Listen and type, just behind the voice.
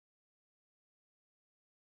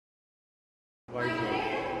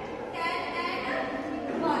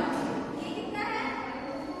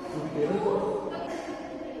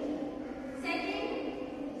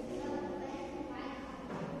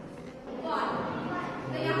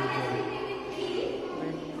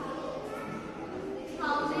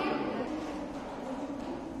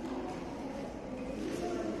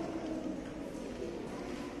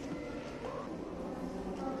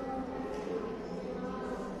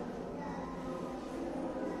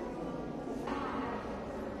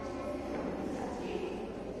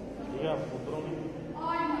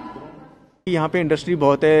यहाँ पे इंडस्ट्री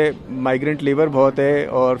बहुत है, माइग्रेंट लेबर बहुत है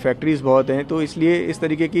और फैक्ट्रीज़ बहुत हैं, तो इसलिए इस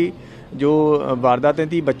तरीके की जो वारदातें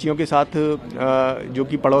थी बच्चियों के साथ जो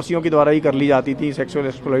कि पड़ोसियों के द्वारा ही कर ली जाती थी, सेक्सुअल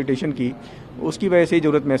एक्सप्लॉइटेशन की, उसकी वजह से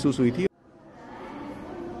ज़रूरत महसूस हुई थी।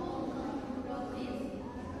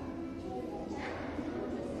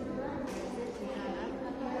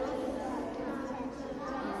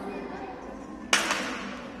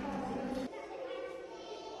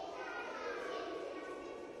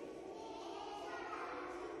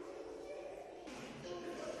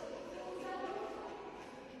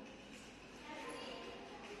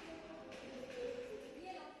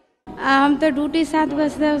 हम तो ड्यूटी 7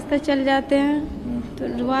 बजे चल जाते हैं,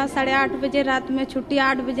 तो वहाँ 8:30 बजे रात में छुट्टी,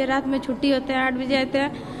 8 बजे रात में छुट्टी होते हैं, 8 बजे आते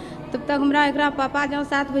हैं। तब तक हमारा एकरा पापा जब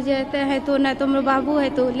 7 बजे आते हैं तो नहीं तो मेरे बाबू है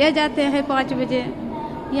तो ले जाते हैं 5 बजे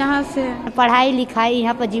यहाँ से। पढ़ाई लिखाई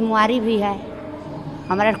यहाँ पर जिम्मेवारी भी है,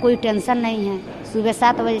 हमारा कोई टेंशन नहीं है। सुबह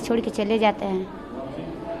 7 बजे छोड़ के चले जाते हैं,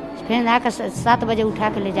 फिर आकर 7 बजे उठा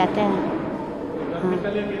के ले जाते हैं।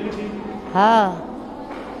 हाँ,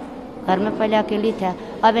 घर में पहले अकेली था,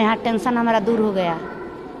 अब यहाँ टेंशन हमारा दूर हो गया,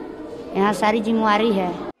 यहाँ सारी जिम्मेवारी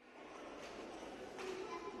है।